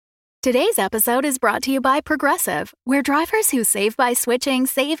Today's episode is brought to you by Progressive, where drivers who save by switching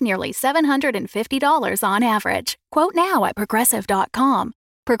save nearly $750 on average. Quote now at Progressive.com.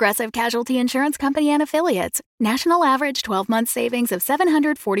 Progressive Casualty Insurance Company and Affiliates. National average 12-month savings of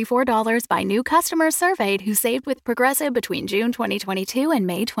 $744 by new customers surveyed who saved with Progressive between June 2022 and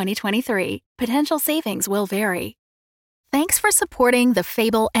May 2023. Potential savings will vary. Thanks for supporting the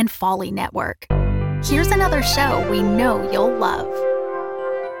Fable and Folly Network. Here's another show we know you'll love.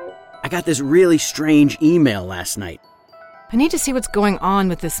 I got this really strange email last night. I need to see what's going on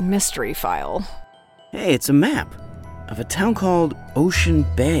with this mystery file. Hey, it's a map of a town called Ocean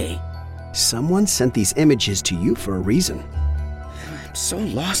Bay. Someone sent these images to you for a reason. I'm so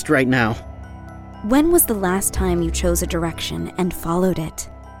lost right now. When was the last time you chose a direction and followed it?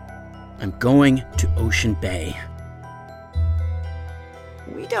 I'm going to Ocean Bay.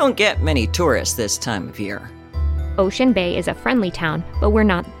 We don't get many tourists this time of year. Ocean Bay is a friendly town, but we're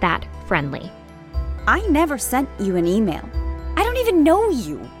not that friendly. I never sent you an email. I don't even know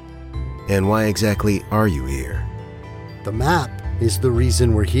you. And why exactly are you here? The map is the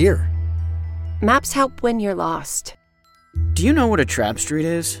reason we're here. Maps help when you're lost. Do you know what a trap street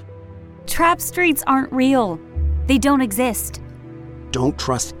is? Trap streets aren't real. They don't exist. Don't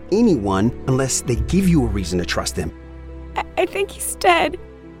trust anyone unless they give you a reason to trust them. I think he's dead.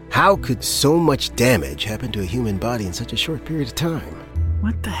 How could so much damage happen to a human body in such a short period of time?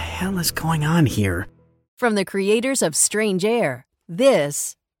 What the hell is going on here? From the creators of Strange Air,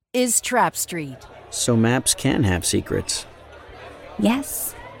 this is Trap Street. So maps can have secrets.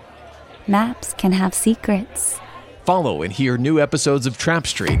 Yes. Maps can have secrets. Follow and hear new episodes of Trap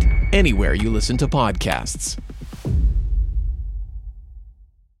Street anywhere you listen to podcasts.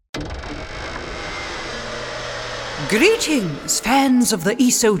 Greetings, fans of the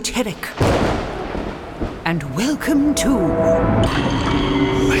esoteric, and welcome to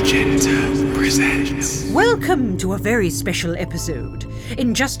Magenta Presents. Welcome to a very special episode.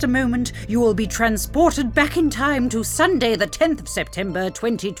 In just a moment, you will be transported back in time to Sunday, the 10th of September,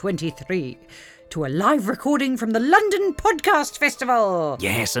 2023. To a live recording from the London Podcast Festival.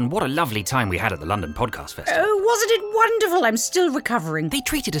 Yes, and what a lovely time we had at the London Podcast Festival. Oh, wasn't it wonderful? I'm still recovering. They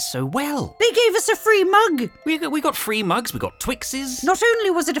treated us so well. They gave us a free mug. We got free mugs, we got Twixes. Not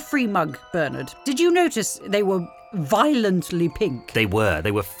only was it a free mug, Bernard, did you notice they were violently pink? They were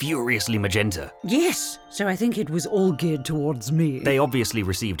furiously magenta. Yes, so I think it was all geared towards me. They obviously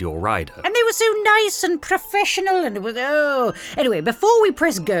received your rider. And they were so nice and professional, and it was, Anyway, before we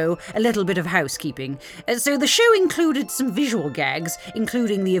press go, a little bit of housekeeping. So the show included some visual gags,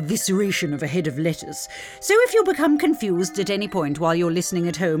 including the evisceration of a head of lettuce. So if you become confused at any point while you're listening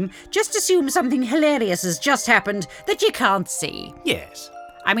at home, just assume something hilarious has just happened that you can't see. Yes.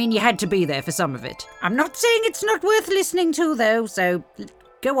 I mean, you had to be there for some of it. I'm not saying it's not worth listening to, though, so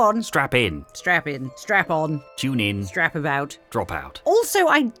go on. Strap in. Strap in. Strap on. Tune in. Strap about. Drop out. Also,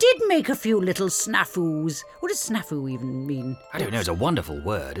 I did make a few little snafus. What does snafu even mean? I don't know, it's a wonderful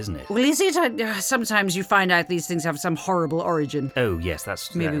word, isn't it? Well, is it? Sometimes you find out these things have some horrible origin. Oh, yes,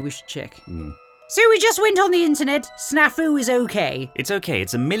 that's... Maybe we should check. Mm. So we just went on the internet. Snafu is okay. It's okay.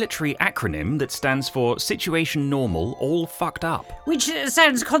 It's a military acronym that stands for Situation Normal, All Fucked Up. Which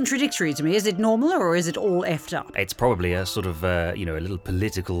sounds contradictory to me. Is it normal or is it all effed up? It's probably a sort of, a little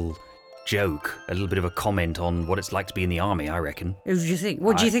political joke, a little bit of a comment on what it's like to be in the army, I reckon. What do you think?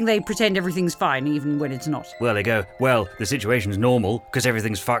 What do you think they pretend everything's fine even when it's not? Well, they go, well, the situation's normal because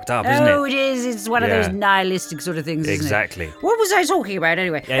everything's fucked up, isn't it? Oh, it is. It's one of those nihilistic sort of things, isn't it? Exactly. What was I talking about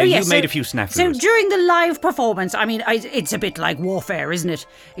anyway? You made a few snafus. So during the live performance, I mean, it's a bit like warfare, isn't it?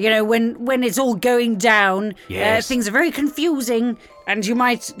 You know, when it's all going down, yes. Things are very confusing and you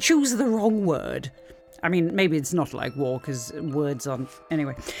might choose the wrong word. I mean, maybe it's not like war, because words aren't...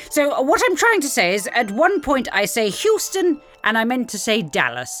 Anyway. So what I'm trying to say is, at one point I say Houston, and I meant to say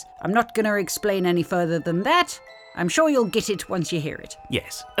Dallas. I'm not going to explain any further than that. I'm sure you'll get it once you hear it.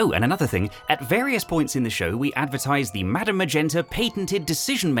 Yes. Oh, and another thing. At various points in the show, we advertised the Madame Magenta patented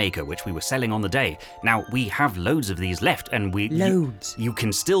decision maker, which we were selling on the day. Now, we have loads of these left, and Loads. You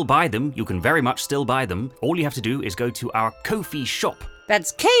can still buy them. You can very much still buy them. All you have to do is go to our Ko-fi shop.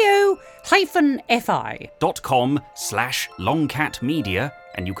 That's ko-fi.com/longcatmedia,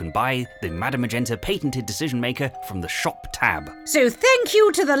 and you can buy the Madame Magenta patented decision maker from the shop tab. So thank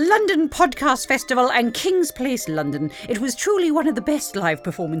you to the London Podcast Festival and King's Place, London. It was truly one of the best live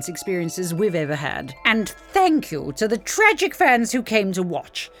performance experiences we've ever had. And thank you to the tragic fans who came to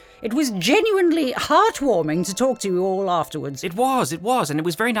watch. It was genuinely heartwarming to talk to you all afterwards. It was, and it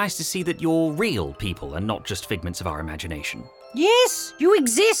was very nice to see that you're real people and not just figments of our imagination. Yes, you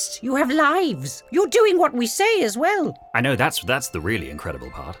exist. You have lives. You're doing what we say as well. I know, that's the really incredible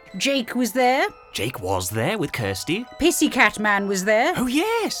enjoyable part. Jake was there. Jake was there with Kirsty. Pussycat Man was there. Oh,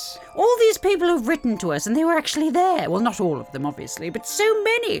 yes! All these people have written to us, and they were actually there. Well, not all of them, obviously, but so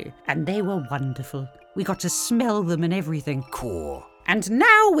many. And they were wonderful. We got to smell them and everything. Cool. And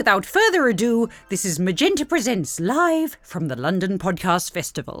now, without further ado, this is Magenta Presents live from the London Podcast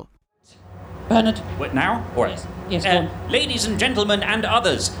Festival. Bernard. What, now? All right. Yes, go on. Ladies and gentlemen and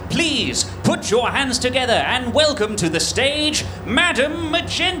others, please put your hands together and welcome to the stage, Madam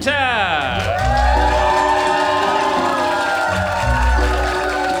Magenta!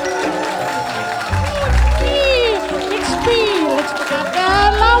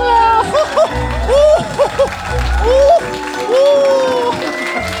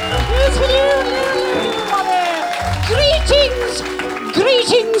 It's me,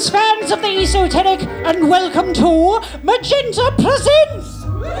 Greetings, fans of the esoteric, and welcome to Magenta Presents!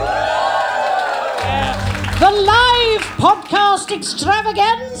 The live podcast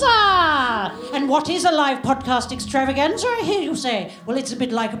extravaganza! And what is a live podcast extravaganza, I hear you say? Well, it's a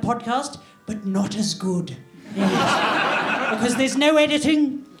bit like a podcast, but not as good. Yes. Because there's no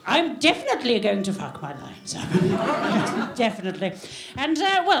editing. I'm definitely going to fuck my lines up. Definitely. And,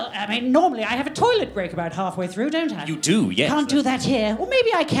 normally I have a toilet break about halfway through, don't I? You do, yes. Can't do that here. Or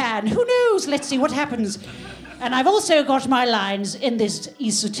maybe I can. Who knows? Let's see what happens. And I've also got my lines in this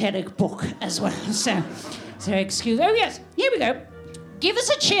esoteric book as well. So excuse... Oh, yes. Here we go. Give us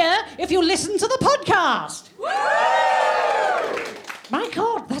a cheer if you listen to the podcast. My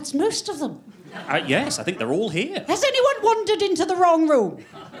God, that's most of them. Yes, I think they're all here. Has anyone wandered into the wrong room?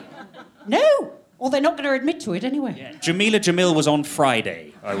 No. Or they're not going to admit to it anyway. Yeah. Jamila Jamil was on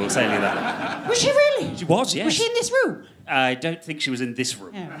Friday, I will tell you that. Was she really? She was, yes. Was she in this room? I don't think she was in this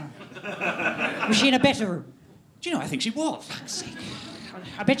room. Oh. Was she in a better room? Do you know, I think she was. Fuck's sake.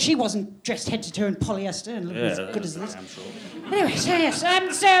 I bet she wasn't dressed head to toe in polyester and looking as good as this. I'm sure.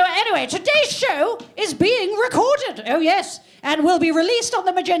 Anyway, today's show is being recorded. Oh, yes. And will be released on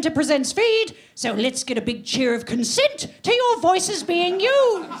the Magenta Presents feed. So let's get a big cheer of consent to your voices being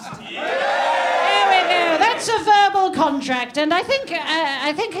used. There we go. That's a verbal contract. And I think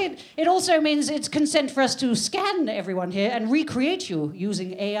it also means it's consent for us to scan everyone here and recreate you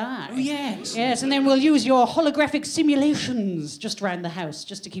using AI. Oh, yes. Yes, and then we'll use your holographic simulations just around the house,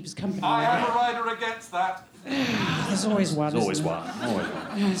 just to keep us company. I have a rider against that. There's always one. There's always one.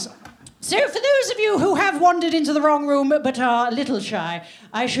 Yes. So, for those of you who have wandered into the wrong room but are a little shy,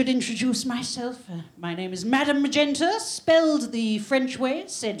 I should introduce myself. My name is Madame Magenta, spelled the French way,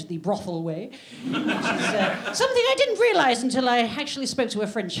 said the brothel way, which is something I didn't realise until I actually spoke to a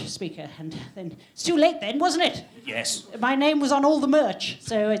French speaker, and then it's too late then, wasn't it? Yes. My name was on all the merch,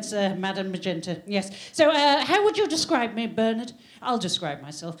 so it's Madame Magenta, yes. So, how would you describe me, Bernard? I'll describe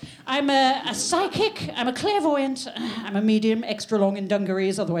myself. I'm a psychic, I'm a clairvoyant, I'm a medium, extra long in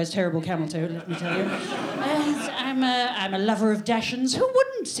dungarees, otherwise terrible camel toe, let me tell you. I'm a lover of Dachshunds. Who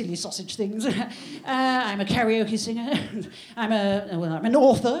wouldn't, silly sausage things? I'm a karaoke singer. I'm an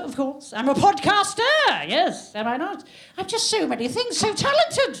author, of course. I'm a podcaster, yes, am I not? I'm just so many things, so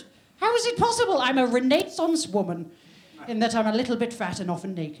talented. How is it possible? I'm a Renaissance woman. In that I'm a little bit fat and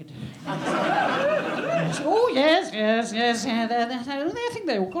often naked. Oh, yes. I think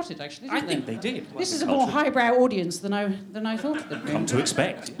they all got it, actually, didn't I think they did. This is a more highbrow audience than I thought they'd be. Come to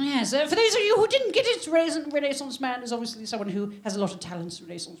expect. Yes, for those of you who didn't get it, Renaissance man is obviously someone who has a lot of talents.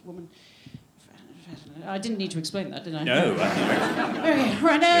 Renaissance woman. I didn't need to explain that, did I? No. Okay,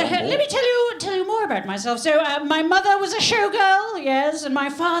 right, let me tell you more about myself. So, my mother was a showgirl, yes, and my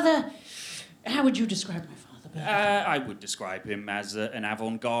father... How would you describe my father? I would describe him as an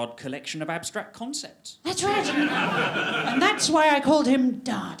avant-garde collection of abstract concepts. That's right. And that's why I called him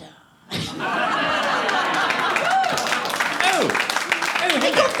Dada. They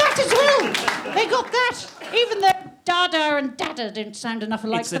got that as well. They got that. Even though Dada and Dada don't sound enough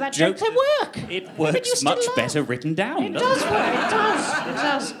alike for that joke to work. It works much better written down, It does work. It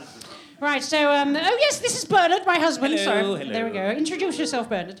does. Right, so, oh yes, this is Bernard, my husband. Hello. There we go. Introduce yourself,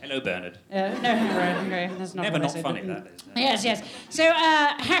 Bernard. Hello, Bernard. No, right, that's not Never what not I said, funny, but, that is. Yes. So,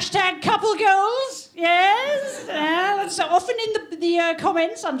 hashtag couple goals, yes. That's often in the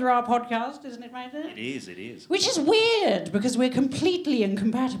comments under our podcast, isn't it, right there? It is. Which is weird, because we're completely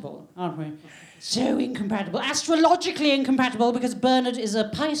incompatible, aren't we? So incompatible. Astrologically incompatible, because Bernard is a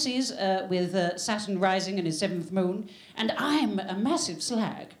Pisces with Saturn rising in his 7th moon, and I'm a massive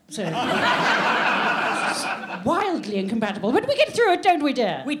slag. So, wildly incompatible. But we get through it, don't we,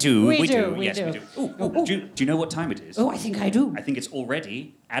 dear? We do. Yes, we do. Ooh. Do you know what time it is? Oh, I think I do. I think it's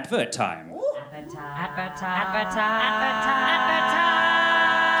already advert time. Advert time.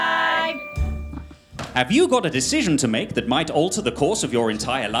 Have you got a decision to make that might alter the course of your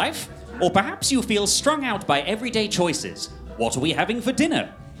entire life? Or perhaps you feel strung out by everyday choices. What are we having for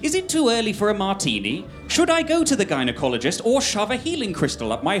dinner? Is it too early for a martini? Should I go to the gynecologist or shove a healing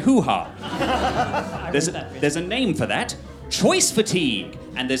crystal up my hoo-ha? There's a name for that. Choice fatigue.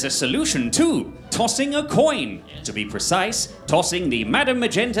 And there's a solution too. Tossing a coin. To be precise, tossing the Madame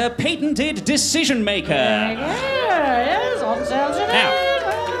Magenta patented decision maker. Yes, on sale today.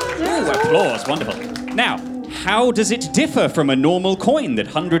 Now, applause, wonderful. Now, how does it differ from a normal coin that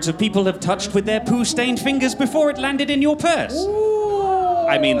hundreds of people have touched with their poo-stained fingers before it landed in your purse?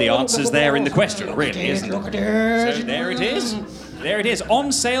 I mean, the answer's there in the question, really, isn't it? So there it is. There it is,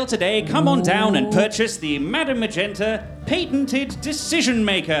 on sale today. Come on down and purchase the Madame Magenta patented decision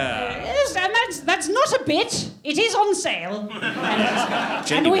maker. Yes, and that's not a bit. It is on sale.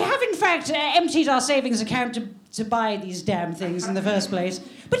 And we have, in fact, emptied our savings account to buy these damn things in the first place.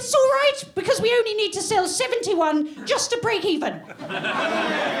 But it's all right, because we only need to sell 71 just to break even.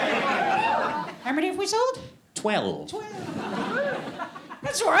 How many have we sold? 12.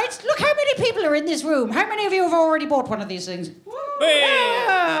 That's all right. Look how many people are in this room. How many of you have already bought one of these things?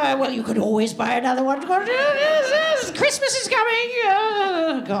 Well, you could always buy another one. Christmas is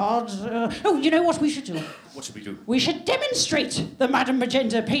coming. God. Oh, you know what we should do? What should we do? We should demonstrate the Madame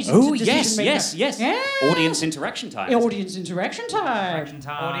Magenta patent. Oh, yes. Yeah. Audience interaction time. Audience interaction time.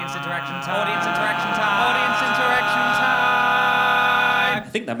 Audience interaction time. I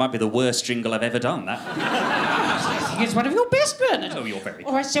think that might be the worst jingle I've ever done. I think it's one of your best, Bernard. Oh, you're very.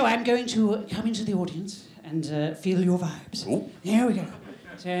 All right, so I'm going to come into the audience and feel your vibes. Ooh. Here we go.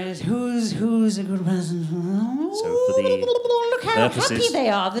 So who's a good person? So for the look how purposes... happy they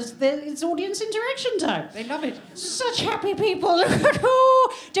are. It's audience interaction time. They love it. Such happy people.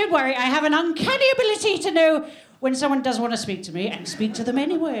 Don't worry, I have an uncanny ability to know when someone does want to speak to me and speak to them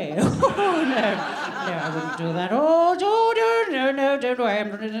anyway. No, I wouldn't do that. No, don't worry.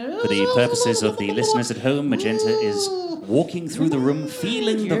 For the purposes of the listeners at home, Magenta is walking through the room,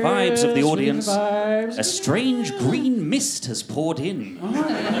 feeling the vibes of the audience. A strange green mist has poured in.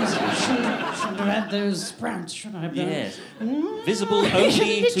 Shouldn't have had those sprouts, should I? Yes. Visible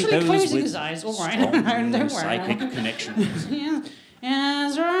only to those closing with his eyes. All right. strong psychic connections. Yeah.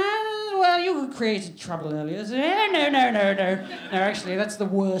 Yes, right. Well, you created trouble earlier. So, no. No, actually, that's the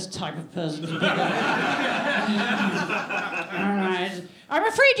worst type of person to be. All right. I'm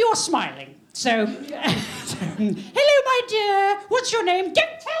afraid you're smiling. So, hello, my dear. What's your name?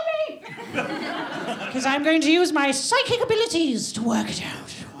 Don't tell me! Because I'm going to use my psychic abilities to work it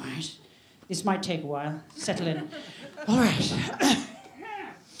out. All right. This might take a while. Settle in. All right.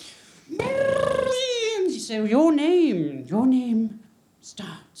 So, your name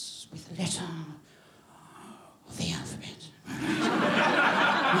starts with the letter of the alphabet.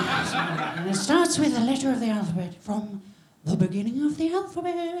 And it starts with the letter of the alphabet from the beginning of the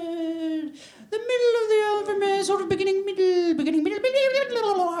alphabet, the middle of the alphabet, sort of beginning, middle,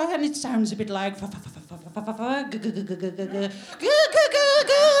 and it sounds a bit like gonna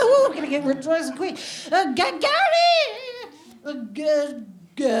get rid of it quick.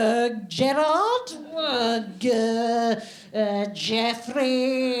 Gerard,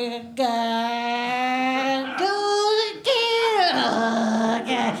 Jeffrey,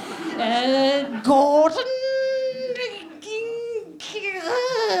 Gordon.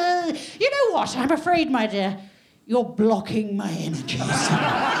 You know what? I'm afraid, my dear, you're blocking my energies.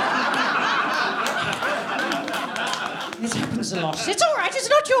 This happens a lot. It's all right. It's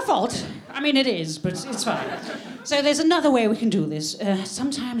not your fault. I mean, it is, but it's fine. So there's another way we can do this.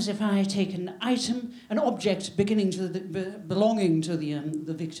 Sometimes if I take an item, an object belonging to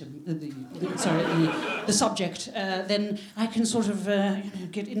the victim, the subject, then I can sort of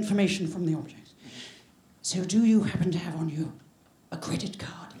get information from the object. So do you happen to have on you a credit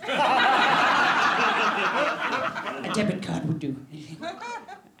card? A debit card would do.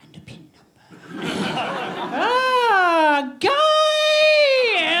 And a PIN number. Guy!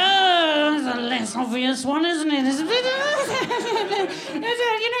 The less obvious one, isn't it?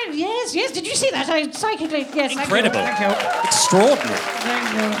 Yes. Did you see that? I psychically, yes. Incredible. Thank you. Extraordinary.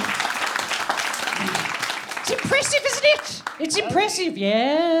 Thank you. It's impressive, isn't it? It's impressive,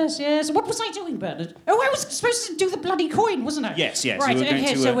 yes. What was I doing, Bernard? Oh, I was supposed to do the bloody coin, wasn't I? Yes. Right,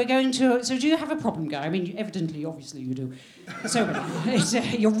 okay, so we're going to... So do you have a problem, Guy? I mean, obviously you do. So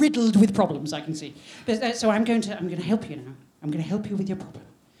you're riddled with problems, I can see. But, so I'm going to help you now. I'm going to help you with your problem.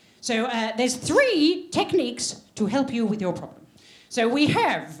 So there's 3 techniques to help you with your problem. So we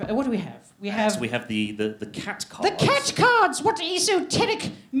have... what do we have? We have the cat cards. The cat cards! What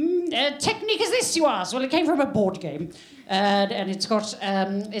esoteric technique is this, you ask? Well, it came from a board game. And it's got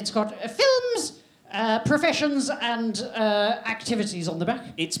films, professions and activities on the back.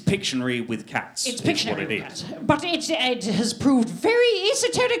 It's Pictionary with cats. It's Pictionary what it with is. cats. But it has proved very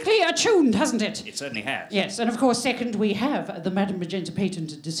esoterically attuned, hasn't it? It certainly has. Yes, and of course, second, we have the Madame Magenta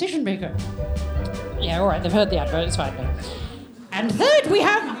Patented Decision Maker. Yeah, all right, they've heard the advert, it's fine. And third, we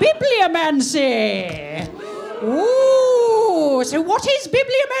have Bibliomancy. Ooh, so what is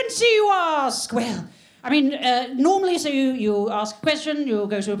Bibliomancy, you ask? Well, I mean, normally, so you ask a question, you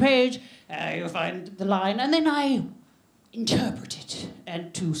go to a page, you find the line, and then I interpret it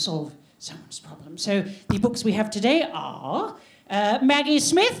and to solve someone's problem. So the books we have today are Maggie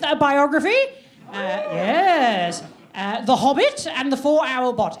Smith, a biography. Yes. The Hobbit and the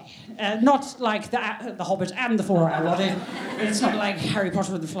 4-Hour Body. Not like the Hobbit and the 4-Hour Body. It's not like Harry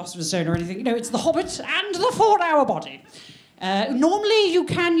Potter and the Philosopher's Stone or anything. No, it's the Hobbit and the 4-Hour Body. Normally you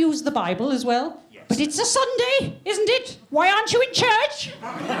can use the Bible as well. Yes. But it's a Sunday, isn't it? Why aren't you in church?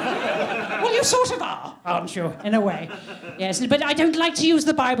 Well, you sort of are, aren't you, in a way? Yes, but I don't like to use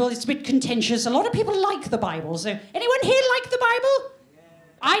the Bible. It's a bit contentious. A lot of people like the Bible. So anyone here like the Bible?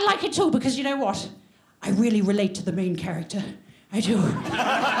 I like it too, because you know what? I really relate to the main character. I do.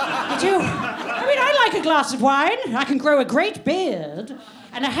 I do. I mean, I like a glass of wine. I can grow a great beard.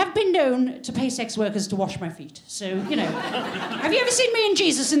 And I have been known to pay sex workers to wash my feet. So, you know. Have you ever seen me and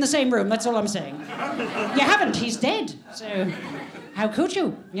Jesus in the same room? That's all I'm saying. You haven't. He's dead. So, how could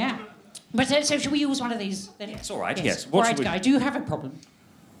you? Yeah. But so should we use one of these? Then? It's all right, yes. All right, Guy, do you have a problem?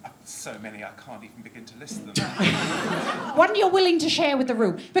 So many, I can't even begin to list them. One you're willing to share with the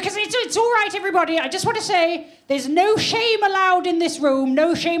room. Because it's all right, everybody. I just want to say there's no shame allowed in this room.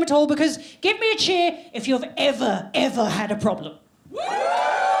 No shame at all, because give me a cheer if you've ever had a problem.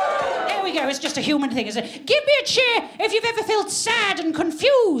 There we go. It's just a human thing, isn't it? Give me a cheer if you've ever felt sad and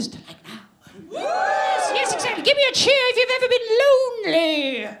confused. Like now. Yes, exactly. Give me a cheer if you've ever been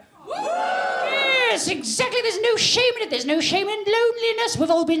lonely. Yes, exactly. There's no shame in it. There's no shame in loneliness.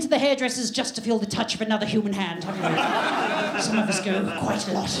 We've all been to the hairdressers just to feel the touch of another human hand, haven't we? Some of us go quite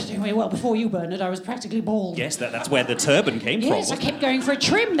a lot, don't we? Well, before you, Bernard, I was practically bald. Yes, that's where the turban came from. Yes, I kept going for a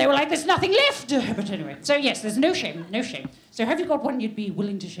trim. They were like, there's nothing left. But anyway, so yes, there's no shame, no shame. So have you got one you'd be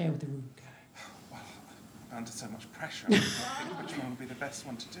willing to share with the room? Well, I'm under so much pressure. I think which one would be the best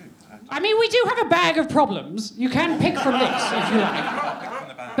one to do. I mean, we do have a bag of problems. You can pick from this, if you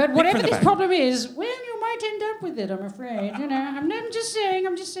like. But whatever this problem is, well, you might end up with it, I'm afraid. You know, I'm just saying.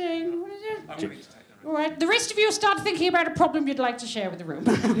 What is it? I'm willing to take the All right, the rest of you start thinking about a problem you'd like to share with the room.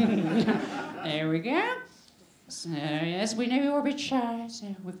 There we go. So, yes, we know you're a bit shy,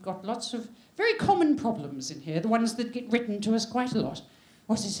 so we've got lots of very common problems in here, the ones that get written to us quite a lot.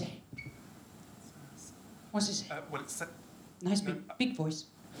 What's it say? What's it say? Well, it's... Nice big voice.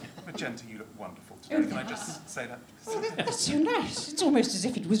 Magenta, you look wonderful today. Can I just say that? Oh, that's so nice. It's almost as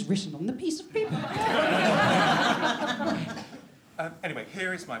if it was written on the piece of paper. Anyway,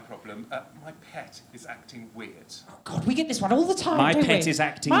 here is my problem. My pet is acting weird. Oh, God, we get this one all the time, My don't pet we? is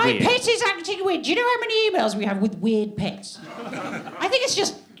acting My weird. pet is acting weird. Do you know how many emails we have with weird pets? I think it's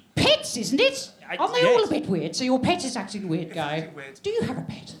just pets, isn't it? Aren't they all a bit weird? So your pet is acting weird, Guy. Weird. Do you have a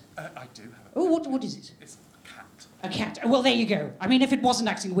pet? I do have a pet. Oh, what is it? It's a cat. A cat. Well, there you go. I mean, if it wasn't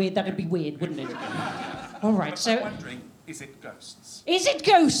acting weird, that'd be weird, wouldn't it? All right, so... I'm wondering, is it ghosts? Is it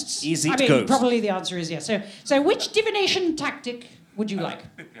ghosts? Is it I mean, ghosts? Probably the answer is yes. So which divination tactic would you like?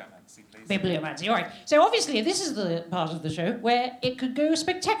 Bibliomancy, please. Bibliomancy, all right. So obviously this is the part of the show where it could go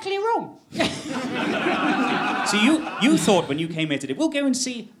spectacularly wrong. So you thought when you came here today, we'll go and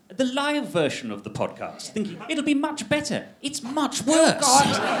see the live version of the podcast, thinking it'll be much better. It's much worse. Oh,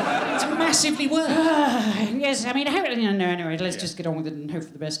 God. It's massively worse. Yes, I mean, anyway, let's just get on with it and hope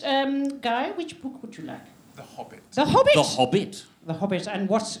for the best. Guy, which book would you like? The Hobbit. The Hobbit? The Hobbit. The Hobbit. And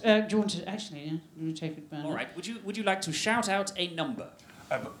what, do you want to, actually, let me take it, Bernard. All right, would you like to shout out a number?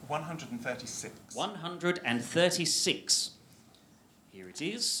 136. 136. Here it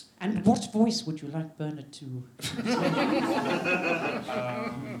is. And what voice would you like Bernard to...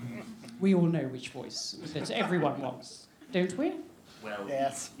 We all know which voice that everyone wants, don't we? Well,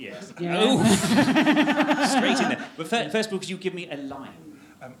 yes. Yeah. Oh. Straight in there. But first, because you give me a line.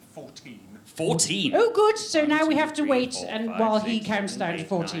 14. 14? Oh, good. So now we have to 3, wait, 4, and 5, while 6, he counts 7, down to 8,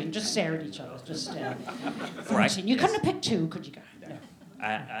 14, 9, just stare at each other. Just stare. All right. You couldn't have picked 2, could you, Guy? No.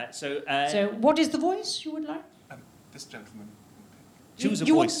 So what is the voice you would like? This gentleman. Choose a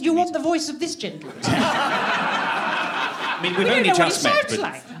voice. You want the voice of this gentleman? I mean, we've We only don't know what just he met. sounds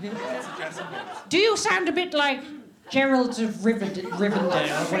like. Do you sound a bit like Gerald of Rivendell, or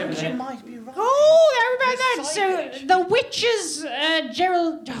whatever? You might be right. Oh, how about that? So the witches,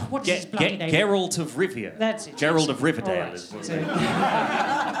 Gerald. Oh, what's his bloody name? Geralt of Rivia. That's it. Gerald of Riverdale. All right. Is what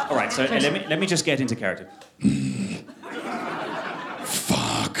all right. So let me just get into character.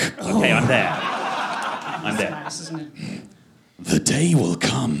 Fuck. Okay, I'm there. I'm there. Nice, isn't it? The day will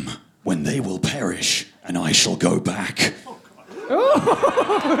come when they will perish, and I shall go back.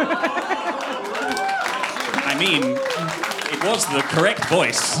 I mean, it was the correct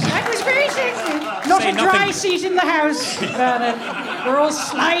voice. That was very sexy. Not a dry seat in the house, Bernard. We're all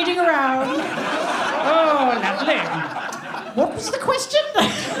sliding around. Oh, lovely. What was the question?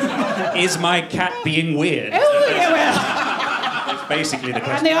 Is my cat being weird? Oh, yeah, well. That's basically the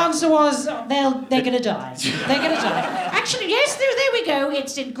question. And the answer was, they're going to die. They're going to die. Actually, yes, there we go.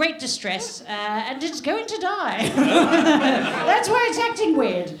 It's in great distress, and it's going to die. That's why it's acting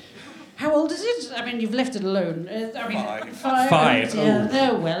weird. How old is it? I mean, you've left it alone. Five. Yeah.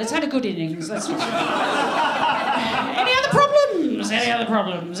 Oh, well, it's had a good innings. That's what Any other problems? Any other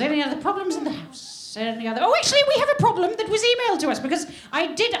problems? Any other problems in the house? Any other... Oh, actually, we have a problem that was emailed to us, because I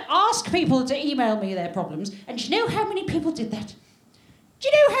did ask people to email me their problems, and do you know how many people did that? Do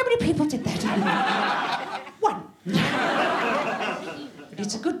you know how many people did that? One. But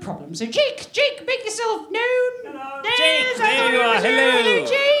it's a good problem. So, Jake, make yourself known. Hello. Jake, there you are. Hello,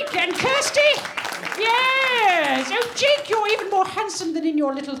 Jake. And Kirsty. Yes. Oh, Jake, you're even more handsome than in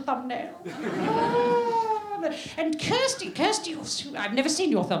your little thumbnail. Oh. And Kirsty, I've never seen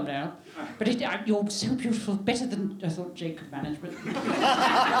your thumbnail, but you're so beautiful, better than I thought Jake could manage. But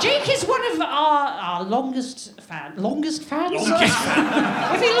Jake is one of our longest fans. Longest fans?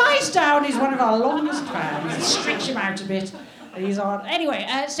 If he lies down, he's one of our longest fans. Stretch him out a bit. He's on. Anyway,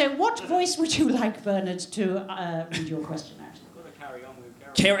 so what voice would you like, Bernard, to read your question out? Carry on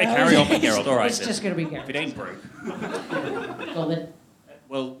with Geralt. All right. It's just going to be Geralt. If it ain't broke. Well, then.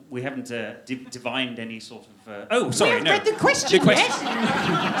 Well, we haven't divined any sort of... Oh, sorry, we haven't read the question yet.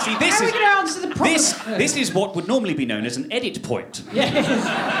 See, this How are we going to answer the problem? This is what would normally be known as an edit point. Yes.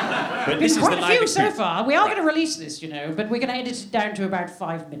 But this is quite the a live few so experience. far. We are going to release this, but we're going to edit it down to about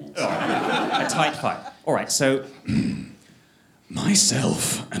 5 minutes. A tight 5. All right, so...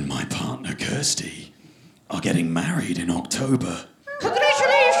 Myself and my partner, Kirsty, are getting married in October.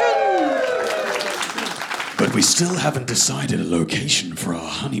 Congratulations! But we still haven't decided a location for our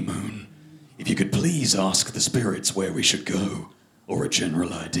honeymoon. If you could please ask the spirits where we should go, or a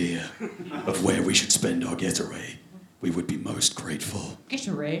general idea of where we should spend our getaway, we would be most grateful.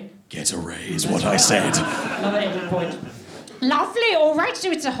 Getaway? Getaway is what I said. Another edit point. Lovely. All right,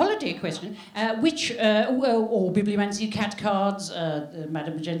 so it's a holiday question. Which, or Bibliomancy, cat cards,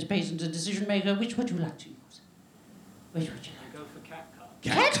 Madame Magenta Patent, a decision maker, which would you like to use? Which would you like? Go for cat cards.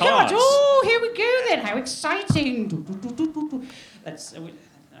 Cat cards. Oh, here we go then. How exciting. That's... I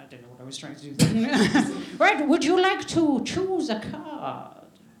don't know what I was trying to do then. Right, would you like to choose a card?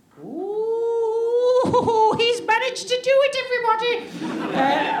 Ooh, he's managed to do it, everybody.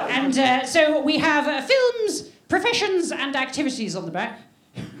 So we have films, professions, and activities on the back.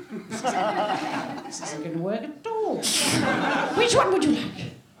 This isn't going to work at all. Which one would you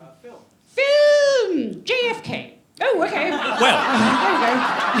like? Film. JFK. Oh, okay. Well.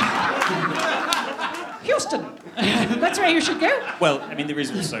 There you go. Houston. That's where you should go. Well, I mean, there is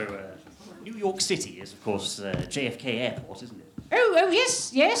also... New York City is, of course, JFK Airport, isn't it? Oh,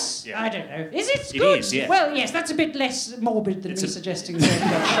 yes. Yeah. I don't know. Is it good? It is, yes. Well, yes, that's a bit less morbid than me suggesting that.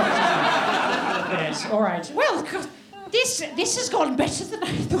 Yes, all right. Well, God, this has gone better than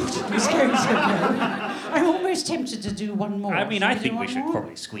I thought it was going to go. I'm almost tempted to do one more. I mean, I think we should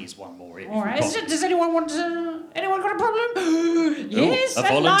probably squeeze one more in. All right. Does anyone want to... Anyone got a problem? Yes, a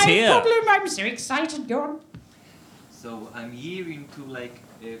volunteer. Live problem. I'm so excited. Go on. So I'm here into like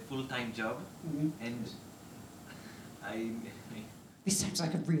a full-time job, and This sounds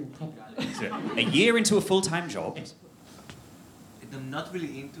like a real problem. A year into a full-time job. Yes. I'm not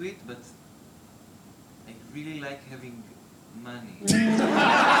really into it, but I really like having money.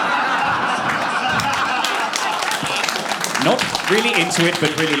 Not really into it,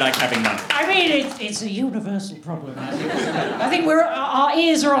 but really like having money. I mean, it's a universal problem. I think our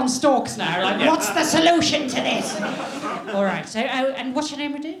ears are on stalks now. Like, what's the solution to this? All right. So, and what's your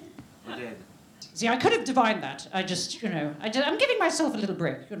name, Oded? Oded. See, I could have divined that. I'm giving myself a little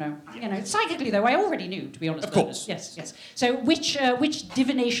break. Psychically though, I already knew. To be honest. Of course. Yes. So, which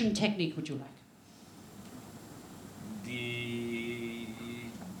divination technique would you like? The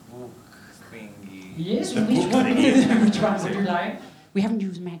book thingy. Yes. Which one would you like? We haven't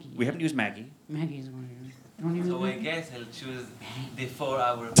used Maggie. Maggie is one. So I guess I'll choose the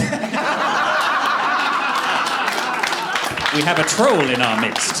 4-hour. We have a troll in our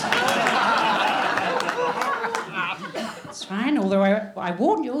midst. It's fine, although I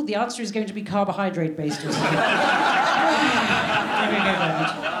warn you, the answer is going to be carbohydrate-based or something. There we go,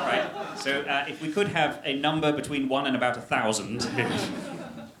 Bernard. Right. So if we could have a number between 1 and about 1,000.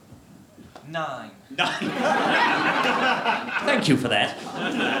 9. 9. Thank you for that.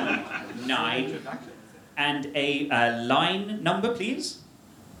 9. And a line number, please.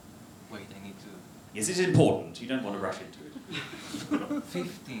 Wait, I need to... Yes, it's important. You don't want to rush into it.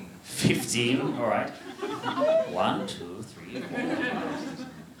 15. 15, all right. 1, 2, 3, 4.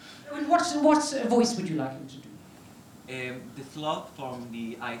 And what voice would you like him to do? The sloth from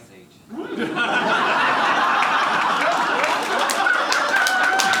the Ice Age.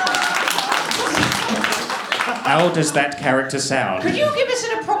 How does that character sound? Could you give us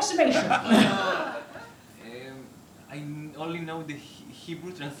an approximation? I only know the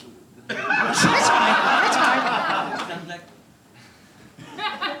Hebrew translation. That's fine. Sounds like...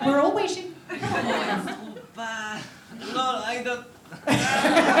 We're all waiting. No, I don't...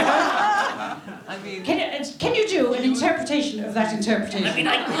 I mean... Can you do an interpretation of that interpretation? I mean,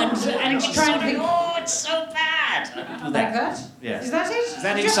 and try and think... Oh, it's so bad! Like that? Yes. Is that it? Is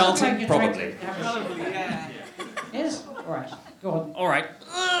that insulting? Probably. Yeah. Yes? All right. Go on. All right.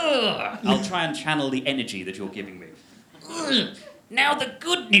 I'll try and channel the energy that you're giving me. Now the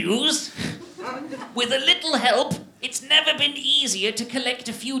good news. With a little help, it's never been easier to collect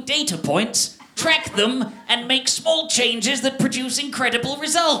a few data points, track them, and make small changes that produce incredible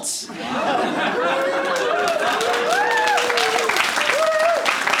results. That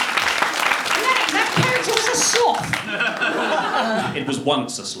character was a sloth. It was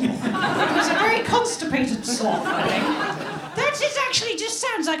once a sloth. It was a very constipated sloth, I think. That actually just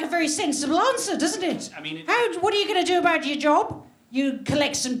sounds like a very sensible answer, doesn't it? I mean... What are you going to do about your job? You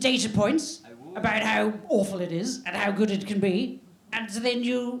collect some data points about how awful it is and how good it can be. And then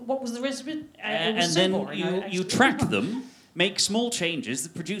what was the rest of it? And then you track them, make small changes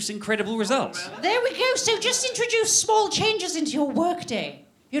that produce incredible results. There we go. So just introduce small changes into your workday.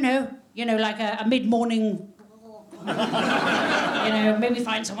 You know, like a mid-morning... maybe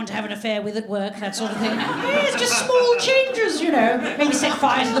find someone to have an affair with at work, that sort of thing. Yeah, it's just small changes, Maybe set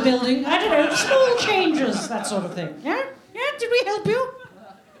fire to the building. I don't know, small changes, that sort of thing. Yeah? Yeah, did we help you?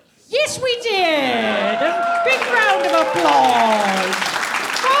 Yes, we did! A big round of applause!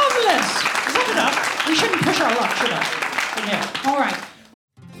 Marvellous! Is that enough? We shouldn't push our luck, should I? Yeah, all right.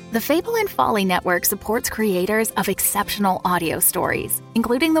 The Fable and Folly Network supports creators of exceptional audio stories,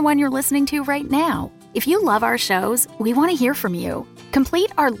 including the one you're listening to right now. If you love our shows, we want to hear from you.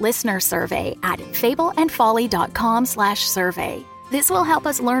 Complete our listener survey at fableandfolly.com/survey. This will help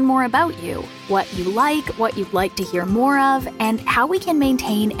us learn more about you, what you like, what you'd like to hear more of, and how we can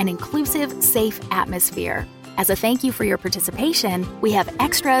maintain an inclusive, safe atmosphere. As a thank you for your participation, we have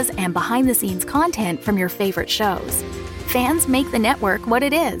extras and behind-the-scenes content from your favorite shows. Fans make the network what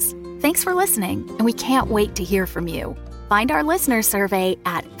it is. Thanks for listening, and we can't wait to hear from you. Find our listener survey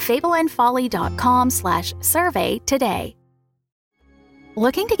at fableandfolly.com/survey today.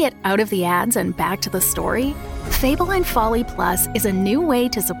 Looking to get out of the ads and back to the story? Fable and Folly Plus is a new way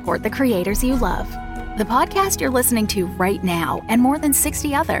to support the creators you love. The podcast you're listening to right now and more than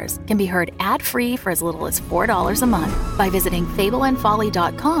 60 others can be heard ad-free for as little as $4 a month by visiting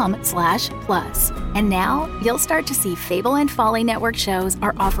fableandfolly.com/plus. And now you'll start to see Fable and Folly Network shows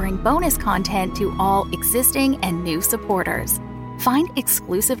are offering bonus content to all existing and new supporters. Find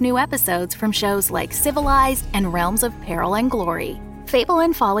exclusive new episodes from shows like Civilized and Realms of Peril and Glory. Fable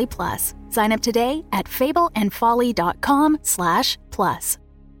and Folly Plus. Sign up today at fableandfolly.com/plus.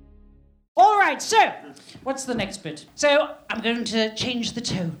 All right, so what's the next bit? So I'm going to change the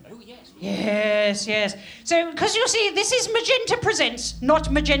tone. Oh, yes. Yes. So, because you see, this is Magenta Presents, not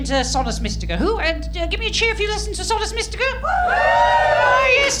Magenta Sonus Mystica. Who? Give me a cheer if you listen to Sonus Mystica.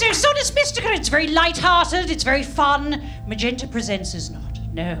 Oh, yes, so Sonus Mystica, it's very light-hearted, it's very fun. Magenta Presents is not.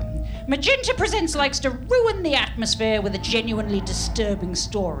 No. Magenta Presents likes to ruin the atmosphere with a genuinely disturbing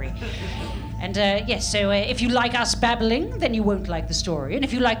story. And yes, so if you like us babbling, then you won't like the story. And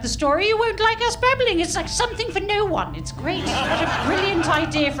if you like the story, you won't like us babbling. It's like something for no one. It's great. What a brilliant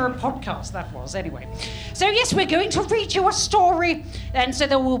idea for a podcast that was. Anyway, so yes, we're going to read you a story. And so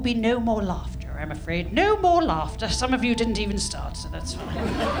there will be no more laughter, I'm afraid. No more laughter. Some of you didn't even start, so that's fine.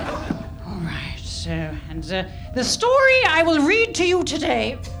 All right, so, and the story I will read to you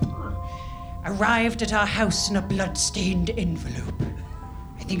today arrived at our house in a blood-stained envelope.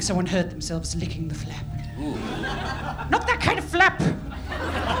 I think someone heard themselves licking the flap. Ooh. Not that kind of flap.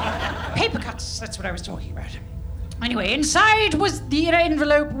 Paper cuts, that's what I was talking about. Anyway, inside was the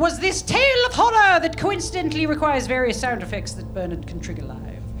envelope was this tale of horror that coincidentally requires various sound effects that Bernard can trigger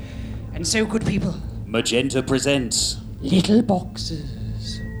live. And so, good people. Magenta presents little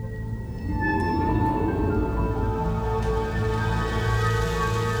boxes.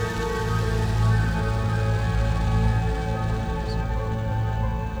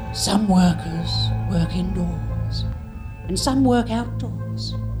 Some workers work indoors, and some work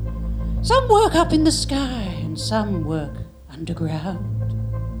outdoors. Some work up in the sky, and some work underground.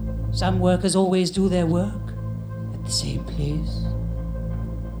 Some workers always do their work at the same place.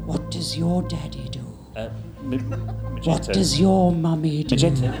 What does your daddy do? What does your mummy do?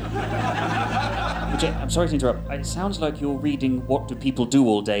 Magenta, I'm sorry to interrupt. It sounds like you're reading What Do People Do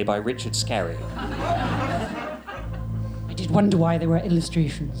All Day by Richard Scarry. I did wonder why there were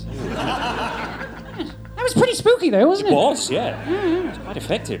illustrations. That was pretty spooky, though, wasn't it? It was, yeah. It was quite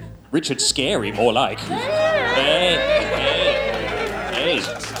effective. Richard Scarry, more like. Hey.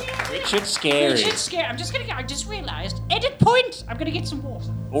 Richard Scarry. Richard Scarry. I just realised. Edit point. I'm gonna get some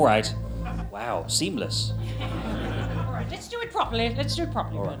water. All right. Wow, seamless. All right, let's do it properly.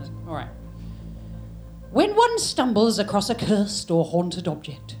 Bernard. All right. When one stumbles across a cursed or haunted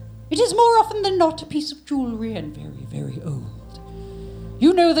object, it is more often than not a piece of jewellery and very, very old.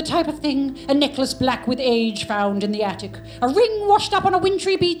 You know the type of thing: a necklace black with age found in the attic, a ring washed up on a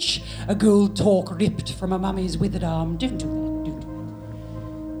wintry beach, a gold torque ripped from a mummy's withered arm. Don't do that.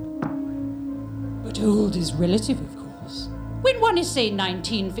 But old is relative, of course. When one is, say,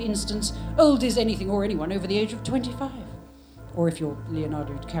 19, for instance, old is anything or anyone over the age of 25. Or if you're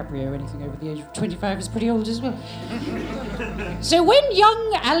Leonardo DiCaprio, anything over the age of 25 is pretty old as well. So when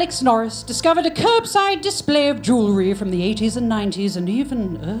young Alex Norris discovered a curbside display of jewellery from the 80s and 90s and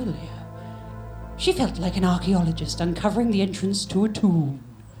even earlier, she felt like an archaeologist uncovering the entrance to a tomb.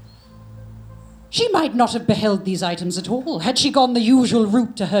 She might not have beheld these items at all had she gone the usual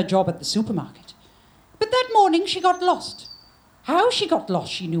route to her job at the supermarket. But that morning she got lost. How she got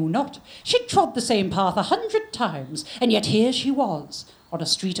lost she knew not. She'd trod the same path 100 times, and yet here she was, on a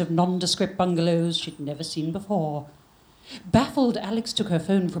street of nondescript bungalows she'd never seen before. Baffled, Alex took her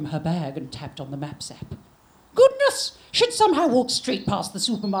phone from her bag and tapped on the Maps app. Goodness! She'd somehow walked straight past the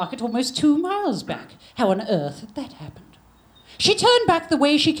supermarket almost 2 miles back. How on earth had that happened? She turned back the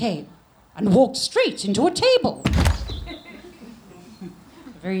way she came and walked straight into a table.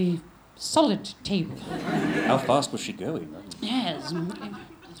 A very solid table. How fast was she going? Yes.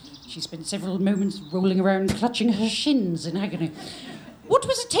 She spent several moments rolling around, clutching her shins in agony. What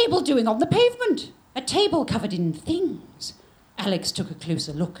was a table doing on the pavement? A table covered in things. Alex took a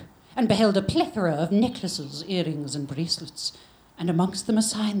closer look and beheld a plethora of necklaces, earrings, and bracelets, and amongst them a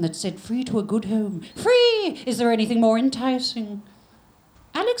sign that said, "Free to a good home." Free! Is there anything more enticing?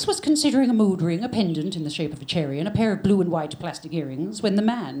 Alex was considering a mood ring, a pendant in the shape of a cherry, and a pair of blue and white plastic earrings when the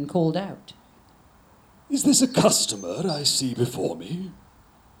man called out. "Is this a customer I see before me?"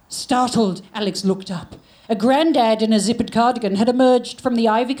 Startled, Alex looked up. A grandad in a zippered cardigan had emerged from the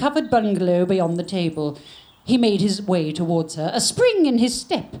ivy-covered bungalow beyond the table. He made his way towards her, a spring in his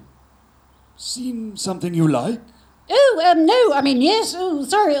step. "Seen something you like?" Yes,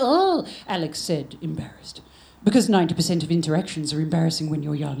 sorry, Alex said, embarrassed. Because 90% of interactions are embarrassing when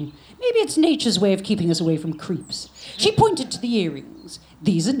you're young. Maybe it's nature's way of keeping us away from creeps. She pointed to the earrings.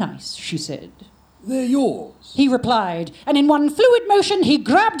 "These are nice," she said. "They're yours," he replied, and in one fluid motion he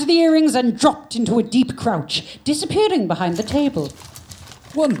grabbed the earrings and dropped into a deep crouch, disappearing behind the table.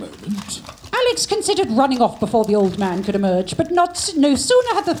 "One moment." Alex considered running off before the old man could emerge, but no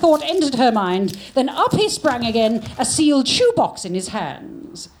sooner had the thought entered her mind than up he sprang again, a sealed shoebox in his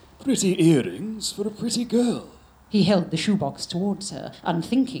hands. "Pretty earrings for a pretty girl." He held the shoebox towards her.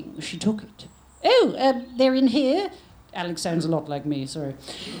 Unthinking, she took it. They're in here? Alex sounds a lot like me, sorry.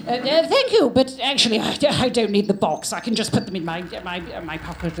 Thank you, but actually I don't need the box. I can just put them in my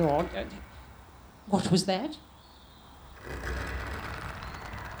pocket or... What was that?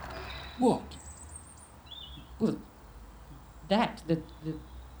 What? Well, that.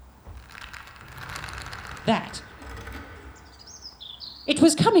 That. It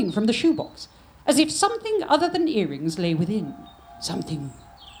was coming from the shoebox, as if something other than earrings lay within. Something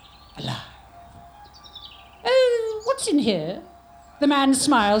alive. "Oh, what's in here?" The man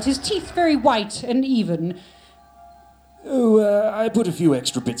smiled, his teeth very white and even. I put a few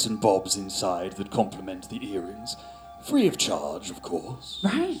extra bits and bobs inside that complement the earrings. Free of charge, of course.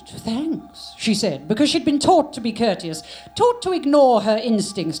 "Right, thanks," she said, because she'd been taught to be courteous, taught to ignore her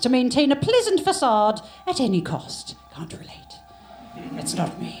instincts, to maintain a pleasant facade at any cost. Can't relate. That's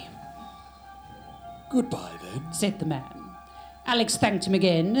not me. "Goodbye, then," said the man. Alex thanked him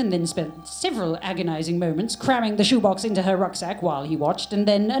again, and then spent several agonizing moments cramming the shoebox into her rucksack while he watched, and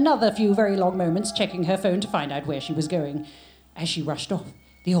then another few very long moments checking her phone to find out where she was going. As she rushed off,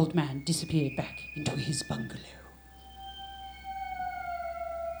 the old man disappeared back into his bungalow.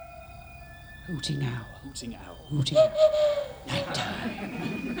 Hooting owl. Hooting owl. Hooting owl.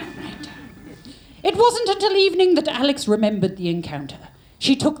 Nighttime. Nighttime. It wasn't until evening that Alex remembered the encounter.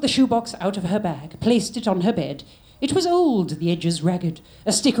 She took the shoebox out of her bag, placed it on her bed. It was old, the edges ragged.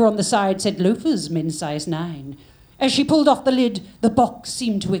 A sticker on the side said loafers, men's size 9. As she pulled off the lid, the box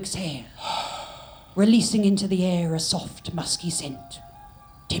seemed to exhale, releasing into the air a soft, musky scent.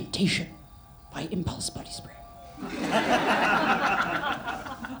 Temptation by Impulse Body Spray.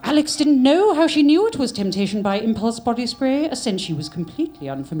 Alex didn't know how she knew it was Temptation by Impulse Body Spray, a scent she was completely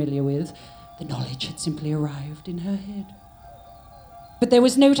unfamiliar with. The knowledge had simply arrived in her head. But there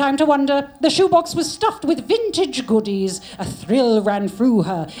was no time to wonder. The shoebox was stuffed with vintage goodies. A thrill ran through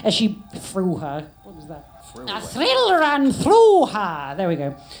her as she... Through her? What was that? A thrill ran through her. There we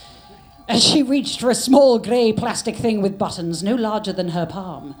go. As she reached for a small grey plastic thing with buttons no larger than her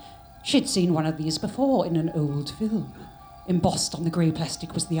palm. She'd seen one of these before in an old film. Embossed on the grey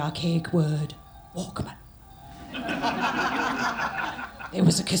plastic was the archaic word, Walkman. There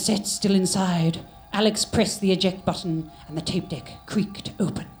was a cassette still inside. Alex pressed the eject button and the tape deck creaked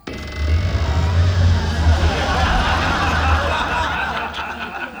open.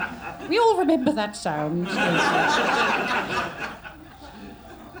 We all remember that sound.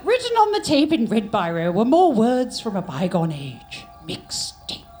 Written on the tape in red biro were more words from a bygone age.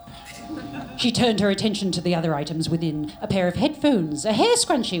 Mixtape. She turned her attention to the other items within. A pair of headphones, a hair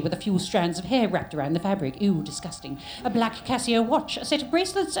scrunchie with a few strands of hair wrapped around the fabric. Ooh, disgusting. A black Casio watch, a set of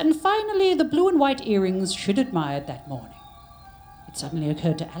bracelets, and finally the blue and white earrings she'd admired that morning. It suddenly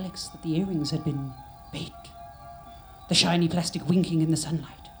occurred to Alex that the earrings had been bait. The shiny plastic winking in the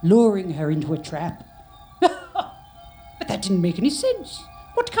sunlight, luring her into a trap. But that didn't make any sense.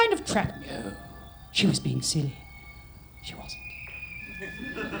 What kind of trap? No. She was being silly. She wasn't.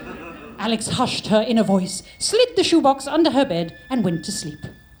 Alex hushed her inner voice, slid the shoebox under her bed, and went to sleep.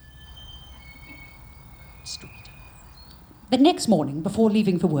 Sweet. The next morning, before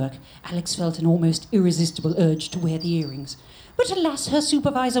leaving for work, Alex felt an almost irresistible urge to wear the earrings. But alas, her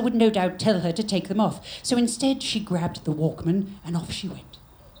supervisor would no doubt tell her to take them off, so instead she grabbed the Walkman and off she went.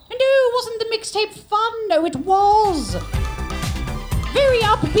 And oh, wasn't the mixtape fun? No, it was! Very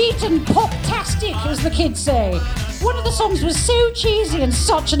upbeat and pop-tastic, as the kids say. One of the songs was so cheesy and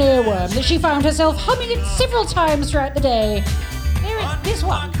such an earworm that she found herself humming it several times throughout the day. This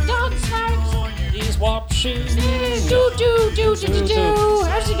one. Dance flags. He's watching. Do.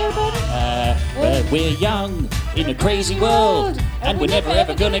 How's it go, buddy? We're young in a crazy world, and we're never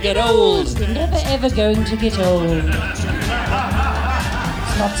ever gonna get old. We're never ever going to get old. It's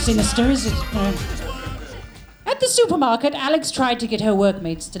not sinister, is it? No. At the supermarket, Alex tried to get her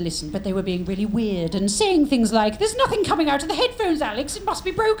workmates to listen, but they were being really weird and saying things like, "There's nothing coming out of the headphones, Alex, it must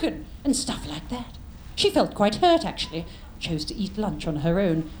be broken," and stuff like that. She felt quite hurt, actually. Chose to eat lunch on her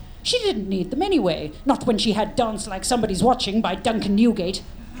own. She didn't need them anyway, not when she had Dance Like Somebody's Watching by Duncan Newgate.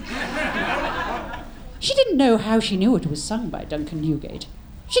 She didn't know how she knew it was sung by Duncan Newgate.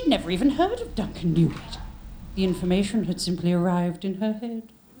 She'd never even heard of Duncan Newgate. The information had simply arrived in her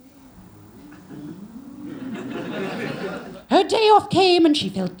head. Her day off came and she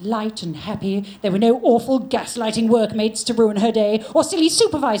felt light and happy. There were no awful gaslighting workmates to ruin her day, or silly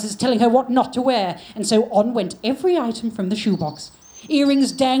supervisors telling her what not to wear, and so on went every item from the shoebox.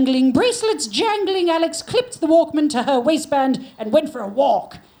 Earrings dangling, bracelets jangling, Alex clipped the Walkman to her waistband and went for a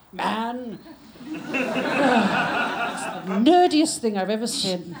walk. Man. It's the nerdiest thing I've ever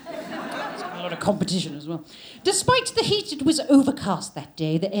said. It's got a lot of competition as well. Despite the heat, it was overcast that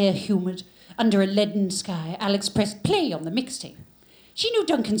day, the air humid. Under a leaden sky, Alex pressed play on the mixtape. She knew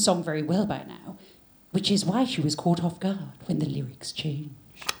Duncan's song very well by now, which is why she was caught off guard when the lyrics changed.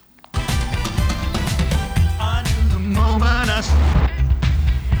 I knew the moment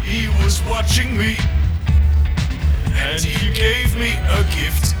he was watching me, and he gave me a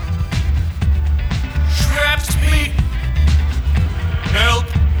gift. Trapped me, help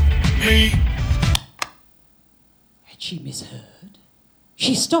me. Had she misheard?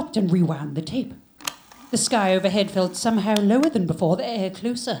 She stopped and rewound the tape. The sky overhead felt somehow lower than before, the air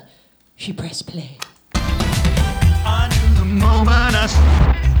closer. She pressed play. I knew the moment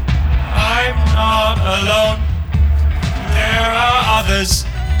I'm not alone. There are others.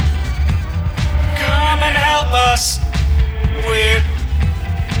 Come and help us. We're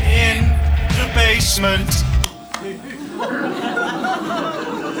in the basement.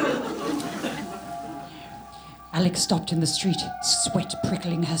 Alex stopped in the street, sweat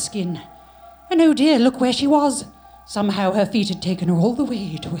prickling her skin. And oh dear, look where she was. Somehow her feet had taken her all the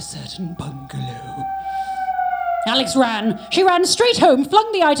way to a certain bungalow. Alex ran. She ran straight home, flung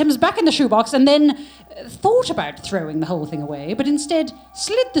the items back in the shoebox, and then thought about throwing the whole thing away, but instead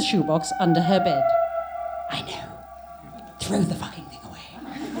slid the shoebox under her bed. I know. Throw the fucking thing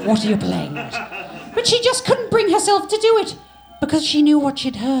away. What are you playing at? But she just couldn't bring herself to do it, because she knew what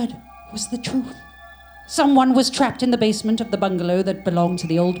she'd heard was the truth. Someone was trapped in the basement of the bungalow that belonged to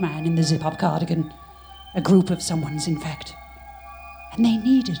the old man in the zip-up cardigan. A group of someones, in fact. And they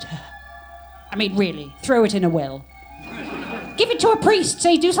needed her. I mean, really, throw it in a well. Give it to a priest,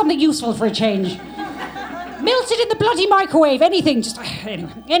 say do something useful for a change. Melt it in the bloody microwave, anything, just...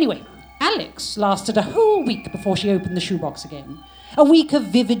 Anyway, Alex lasted a whole week before she opened the shoebox again. A week of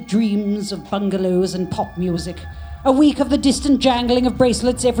vivid dreams of bungalows and pop music. A week of the distant jangling of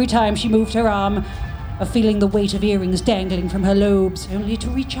bracelets every time she moved her arm. Of feeling the weight of earrings dangling from her lobes, only to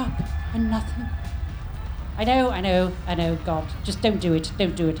reach up and nothing. I know, God, just don't do it,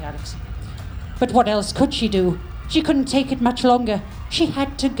 Alex. But what else could she do? She couldn't take it much longer. She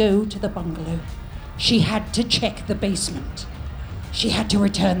had to go to the bungalow. She had to check the basement. She had to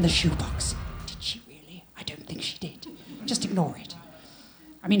return the shoebox. Did she really? I don't think she did. Just ignore it.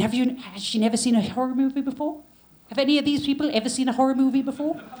 I mean, has she never seen a horror movie before? Have any of these people ever seen a horror movie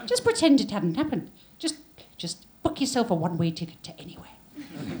before? Just pretend it hadn't happened. Just book yourself a one-way ticket to anywhere.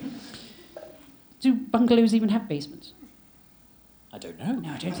 Do bungalows even have basements? I don't know. No,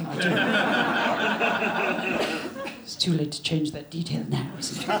 I don't think they do. It's too late to change that detail now,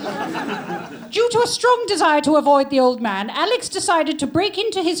 isn't it? Due to a strong desire to avoid the old man, Alex decided to break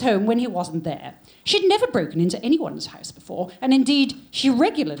into his home when he wasn't there. She'd never broken into anyone's house before, and indeed, she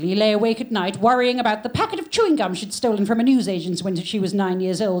regularly lay awake at night worrying about the packet of chewing gum she'd stolen from a newsagent's when she was 9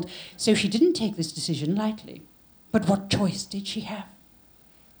 years old, so she didn't take this decision lightly. But what choice did she have?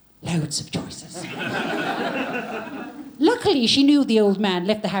 Loads of choices. Luckily, she knew the old man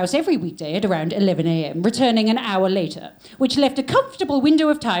left the house every weekday at around 11 a.m., returning an hour later, which left a comfortable window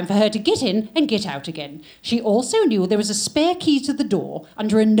of time for her to get in and get out again. She also knew there was a spare key to the door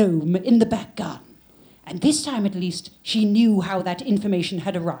under a gnome in the back garden. And this time, at least, she knew how that information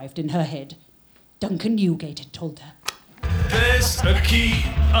had arrived in her head. Duncan Newgate had told her. There's a key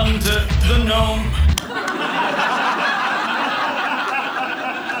under the gnome.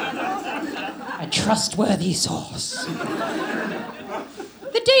 A trustworthy source.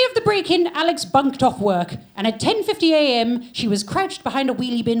 The day of the break-in, Alex bunked off work, and at 10:50 a.m., she was crouched behind a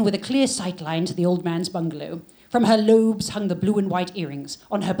wheelie bin with a clear sight line to the old man's bungalow. From her lobes hung the blue and white earrings.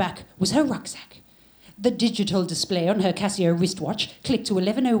 On her back was her rucksack. The digital display on her Casio wristwatch clicked to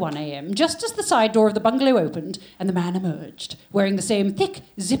 11:01 a.m., just as the side door of the bungalow opened and the man emerged, wearing the same thick,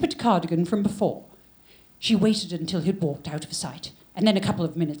 zippered cardigan from before. She waited until he'd walked out of sight, and then a couple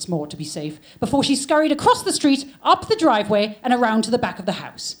of minutes more to be safe, before she scurried across the street, up the driveway, and around to the back of the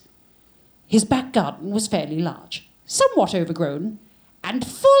house. His back garden was fairly large, somewhat overgrown, and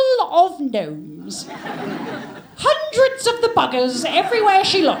full of gnomes. Hundreds of the buggers everywhere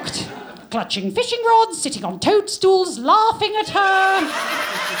she looked, clutching fishing rods, sitting on toadstools, laughing at her.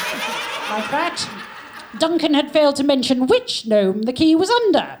 Like that. Duncan had failed to mention which gnome the key was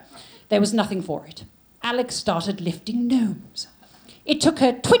under. There was nothing for it. Alex started lifting gnomes. It took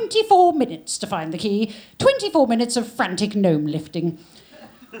her 24 minutes to find the key, 24 minutes of frantic gnome lifting.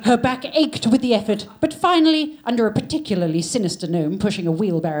 Her back ached with the effort, but finally, under a particularly sinister gnome pushing a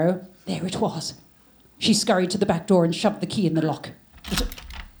wheelbarrow, there it was. She scurried to the back door and shoved the key in the lock.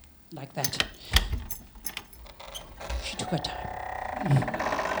 Like that. She took her time.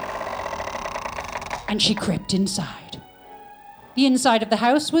 And she crept inside. The inside of the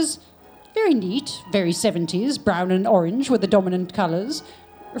house was very neat, very 70s, brown and orange were the dominant colours.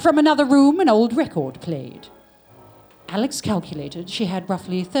 From another room, an old record played. Alex calculated she had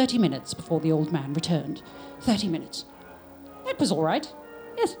roughly 30 minutes before the old man returned. 30 minutes. That was all right.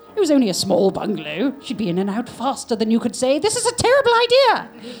 Yes, it was only a small bungalow. She'd be in and out faster than you could say, "This is a terrible idea."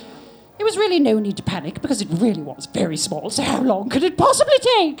 There was really no need to panic, because it really was very small, so how long could it possibly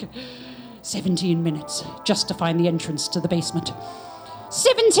take? 17 minutes, just to find the entrance to the basement.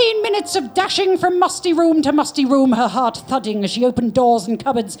 17 minutes of dashing from musty room to musty room, her heart thudding as she opened doors and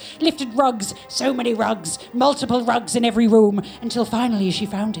cupboards, lifted rugs, so many rugs, multiple rugs in every room, until finally she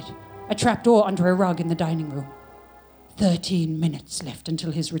found it, a trapdoor under a rug in the dining room. 13 minutes left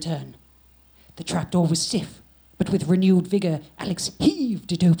until his return. The trapdoor was stiff, but with renewed vigour, Alex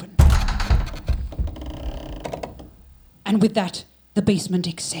heaved it open. And with that, the basement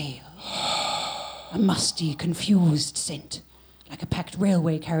exhaled. A musty, confused scent. Like a packed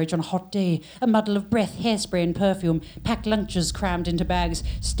railway carriage on a hot day, a muddle of breath, hairspray and perfume, packed lunches crammed into bags,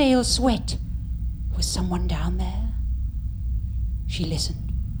 stale sweat. Was someone down there? She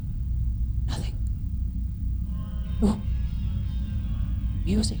listened. Nothing. Ooh.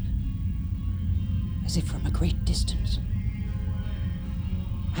 Music. A as if from a great distance.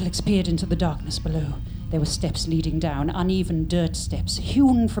 Alex peered into the darkness below. There were steps leading down, uneven dirt steps,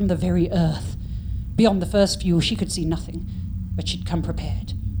 hewn from the very earth. Beyond the first few, she could see nothing, but she'd come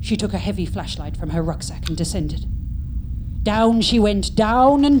prepared. She took a heavy flashlight from her rucksack and descended. Down she went,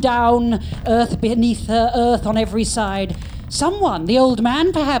 down and down, earth beneath her, earth on every side. Someone, the old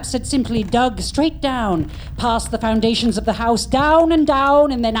man perhaps, had simply dug straight down, past the foundations of the house, down, and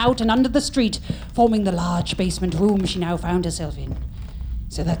then out and under the street, forming the large basement room she now found herself in.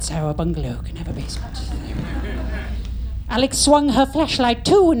 So that's how a bungalow can have a basement. Alex swung her flashlight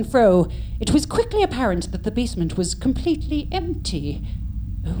to and fro. It was quickly apparent that the basement was completely empty.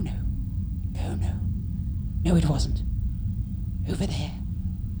 Oh no. Oh no. No, it wasn't. Over there.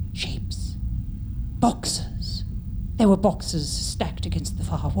 Shapes. Boxes. There were boxes stacked against the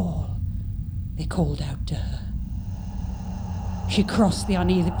far wall. They called out to her. She crossed the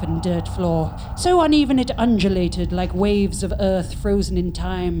uneven dirt floor, so uneven it undulated like waves of earth frozen in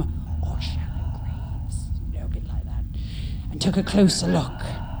time, or shallow graves, a bit like that, and took a closer look.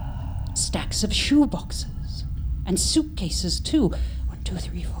 Stacks of shoe boxes, and suitcases too. 1, 2,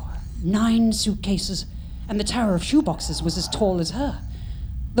 3, 4. 9 suitcases, and the tower of shoe boxes was as tall as her.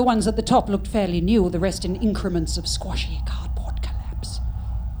 The ones at the top looked fairly new, the rest in increments of squashy cardboard collapse.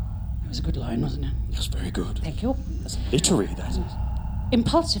 That was a good line, wasn't it? That's very good. Thank you. Literary, that is.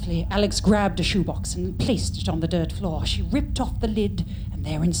 Impulsively, Alex grabbed a shoebox and placed it on the dirt floor. She ripped off the lid, and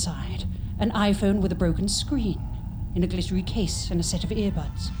there inside, an iPhone with a broken screen, in a glittery case and a set of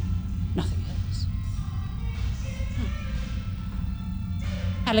earbuds. Nothing else.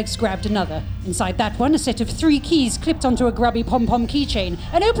 Alex grabbed another. Inside that one, a set of 3 keys clipped onto a grubby pom-pom keychain,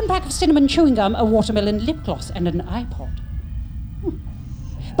 an open pack of cinnamon chewing gum, a watermelon lip gloss, and an iPod.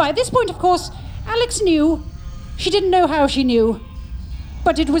 By this point, of course, Alex knew. She didn't know how she knew,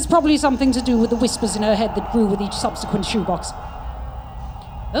 but it was probably something to do with the whispers in her head that grew with each subsequent shoebox.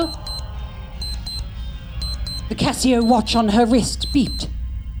 Oh. The Casio watch on her wrist beeped.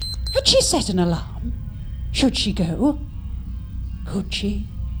 Had she set an alarm? Should she go? Could she,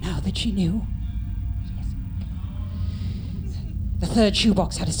 now that she knew? Yes. The third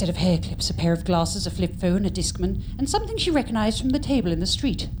shoebox had a set of hair clips, a pair of glasses, a flip phone, a Discman, and something she recognized from the table in the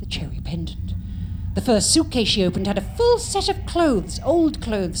street, the cherry pendant. The first suitcase she opened had a full set of clothes, old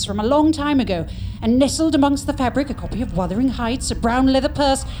clothes from a long time ago, and nestled amongst the fabric a copy of Wuthering Heights, a brown leather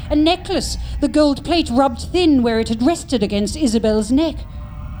purse, a necklace, the gold plate rubbed thin where it had rested against Isabel's neck.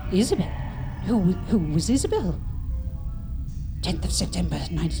 Isabel? Who was Isabel? 10th of September,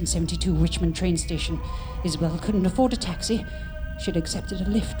 1972, Richmond train station. Isabel couldn't afford a taxi. She'd accepted a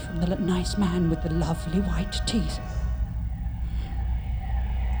lift from the nice man with the lovely white teeth.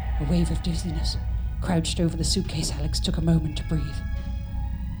 A wave of dizziness. Crouched over the suitcase, Alex took a moment to breathe.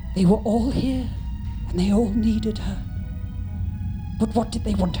 They were all here, and they all needed her. But what did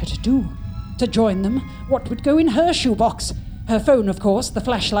they want her to do? To join them? What would go in her shoebox? Her phone, of course, the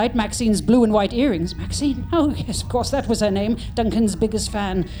flashlight, Maxine's blue and white earrings. Maxine? Oh, yes, of course, that was her name. Duncan's biggest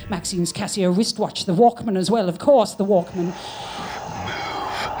fan. Maxine's Casio wristwatch. The Walkman as well, of course, the Walkman.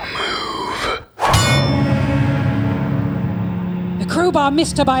 The crowbar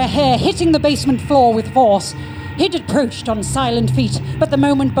missed her by a hair, hitting the basement floor with force. He'd approached on silent feet, but the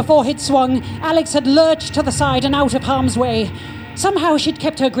moment before he'd swung, Alex had lurched to the side and out of harm's way. Somehow she'd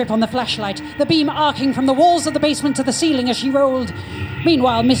kept her grip on the flashlight, the beam arcing from the walls of the basement to the ceiling as she rolled.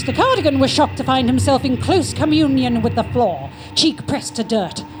 Meanwhile, Mr. Cardigan was shocked to find himself in close communion with the floor, cheek pressed to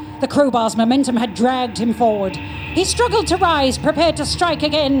dirt. The crowbar's momentum had dragged him forward. He struggled to rise, prepared to strike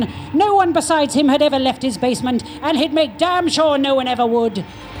again. No one besides him had ever left his basement, and he'd make damn sure no one ever would.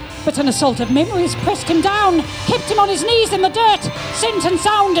 But an assault of memories pressed him down, kept him on his knees in the dirt, scent and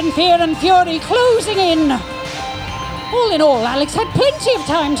sound and fear and fury closing in. All in all, Alex had plenty of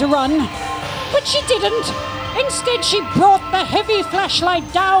time to run, but she didn't. Instead, she brought the heavy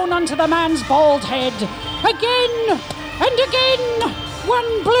flashlight down onto the man's bald head. Again and again.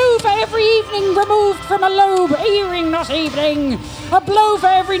 One blow for every evening removed from a lobe, earring, not evening. A blow for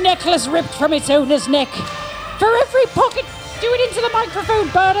every necklace ripped from its owner's neck. For every pocket... Do it into the microphone,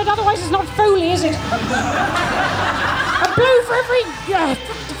 Bernard, otherwise it's not Foley, is it? A blow for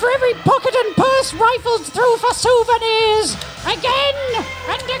every pocket and purse rifled through for souvenirs. Again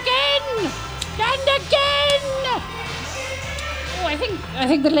and again and again. Oh, I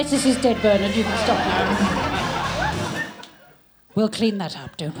think the lettuce is dead, Bernard. You can stop now. We'll clean that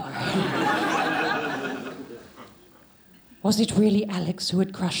up, don't worry. Was it really Alex who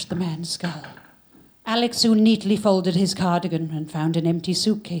had crushed the man's skull? Alex who neatly folded his cardigan and found an empty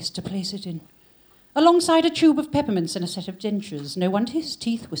suitcase to place it in. Alongside a tube of peppermints and a set of dentures. No wonder his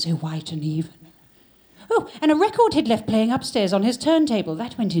teeth were so white and even. Oh, and a record he'd left playing upstairs on his turntable.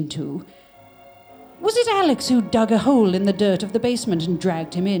 That went in too. Was it Alex who dug a hole in the dirt of the basement and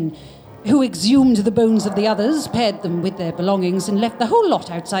dragged him in? Who exhumed the bones of the others, paired them with their belongings, and left the whole lot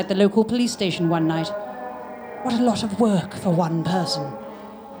outside the local police station one night? What a lot of work for one person.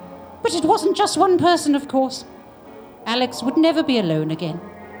 But it wasn't just one person, of course. Alex would never be alone again.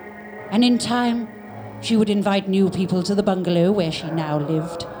 And in time, she would invite new people to the bungalow where she now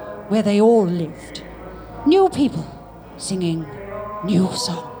lived, where they all lived. New people singing new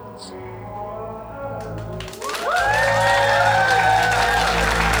songs.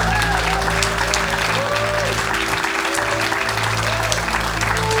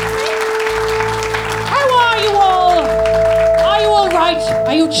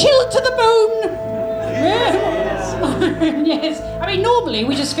 Are you chilled to the bone? Yes. Yes. I mean, normally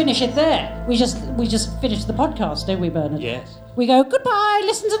we just finish it there. We just finish the podcast, don't we, Bernard? Yes. We go, goodbye,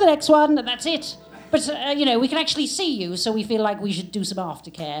 listen to the next one, and that's it. But, we can actually see you, so we feel like we should do some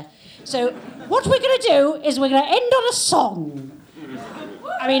aftercare. So what we're going to do is we're going to end on a song.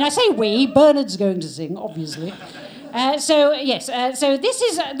 I mean, I say we, Bernard's going to sing, obviously. So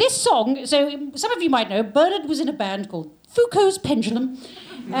this song, so some of you might know, Bernard was in a band called Foucault's Pendulum,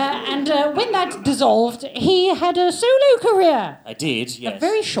 and when that dissolved, he had a solo career. I did, yes. A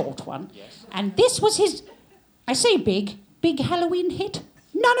very short one. Yes. And this was his, I say big Halloween hit.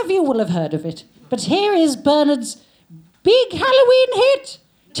 None of you will have heard of it. But here is Bernard's big Halloween hit.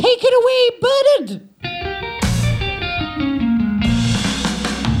 Take it away, Bernard.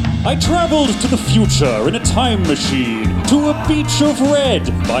 I travelled to the future in a time machine, to a beach of red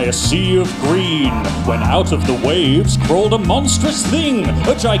by a sea of green, when out of the waves crawled a monstrous thing,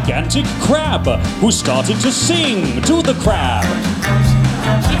 a gigantic crab, who started to sing to the crab.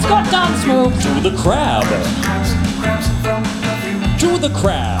 It's got dance moves. To the crab. To the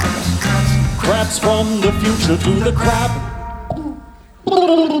crab. Crabs from the future to the crab.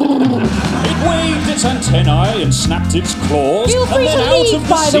 It waved its antennae and snapped its claws, and then out of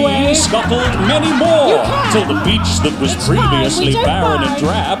the sea scuttled many more, till the beach that was previously barren and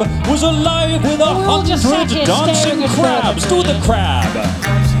drab was alive with 100 dancing crabs. To the crab.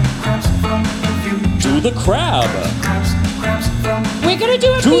 To the crab. We're going to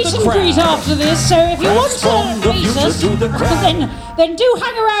do a meet and greet after this, so if you want to meet us, then do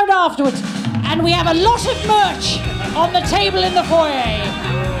hang around afterwards. And we have a lot of merch on the table in the foyer.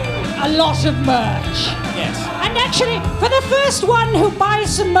 A lot of merch. Yes. And actually, for the first one who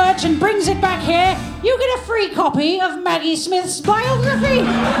buys some merch and brings it back here, you get a free copy of Maggie Smith's biography.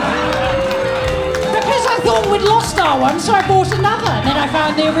 Because I thought we'd lost our one, so I bought another. And then I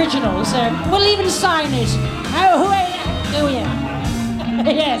found the original, so we'll even sign it. Oh, yeah.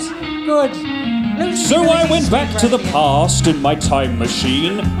 Yes, good. So I went back to the past in my time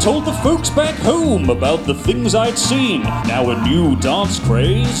machine, told the folks back home about the things I'd seen. Now a new dance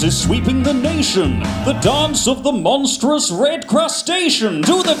craze is sweeping the nation, the dance of the monstrous red crustacean.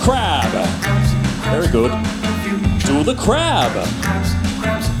 To the crab. Very good. To the crab.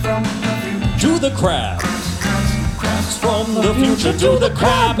 To the crab. Crabs from the future to the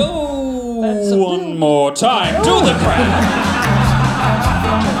crab. Oh, one more time. To the crab.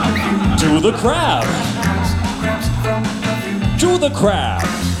 To the crab. To the crab.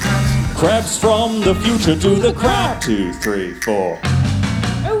 Crabs from the future to the crab. 2, 3, 4.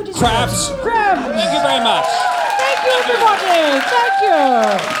 Crabs. Crabs. Thank you very much. Thank you, everybody. Thank you.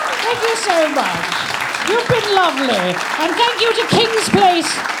 Thank you so much. You've been lovely. And thank you to King's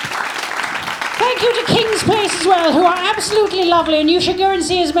Place. Thank you to King's Place as well, who are absolutely lovely. And you should go and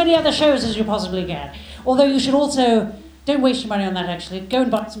see as many other shows as you possibly can. Although you should also... Don't waste your money on that, actually. Go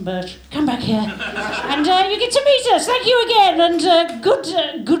and buy some merch. Come back here. And you get to meet us. Thank you again. And good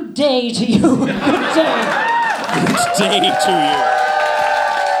day to you. Good day. Good day to you.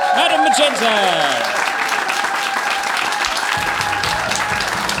 Madam Magenta.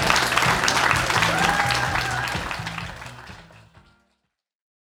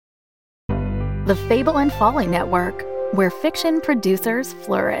 The Fable and Folly Network, where fiction producers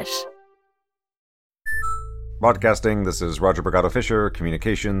flourish. Broadcasting, this is Roger Brigado Fisher,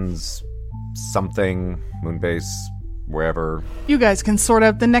 Communications, something, Moonbase, wherever. You guys can sort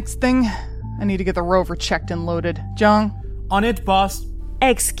out the next thing. I need to get the rover checked and loaded. Jung? On it, boss.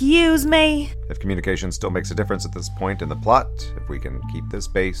 Excuse me? If communication still makes a difference at this point in the plot, if we can keep this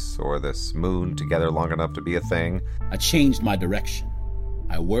base or this moon together long enough to be a thing. I changed my direction.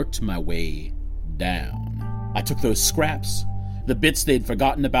 I worked my way down. I took those scraps. The bits they'd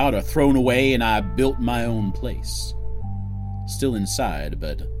forgotten about are thrown away, and I built my own place. Still inside,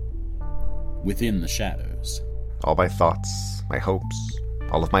 but within the shadows. All my thoughts, my hopes,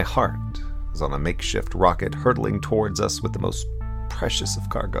 all of my heart is was on a makeshift rocket hurtling towards us with the most precious of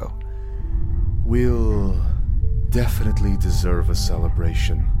cargo. We'll definitely deserve a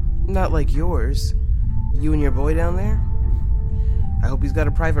celebration. Not like yours. You and your boy down there? I hope he's got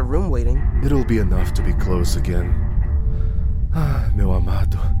a private room waiting. It'll be enough to be close again. Meu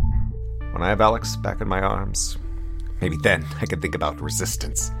amado. When I have Alex back in my arms, maybe then I can think about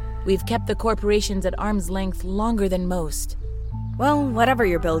resistance. We've kept the corporations at arm's length longer than most. Well, whatever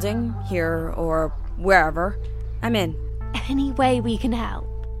you're building, here or wherever, I'm in. Any way we can help.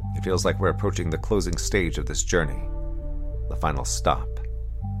 It feels like we're approaching the closing stage of this journey, the final stop.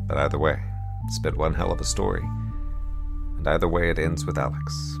 But either way, it's been one hell of a story. And either way, it ends with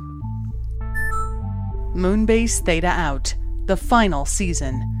Alex. Moonbase Theta Out, the final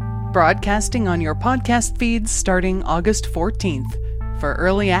season. Broadcasting on your podcast feeds starting August 14th. For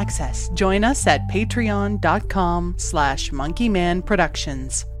early access, join us at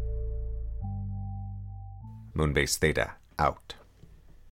patreon.com/monkeymanproductions. Moonbase Theta out.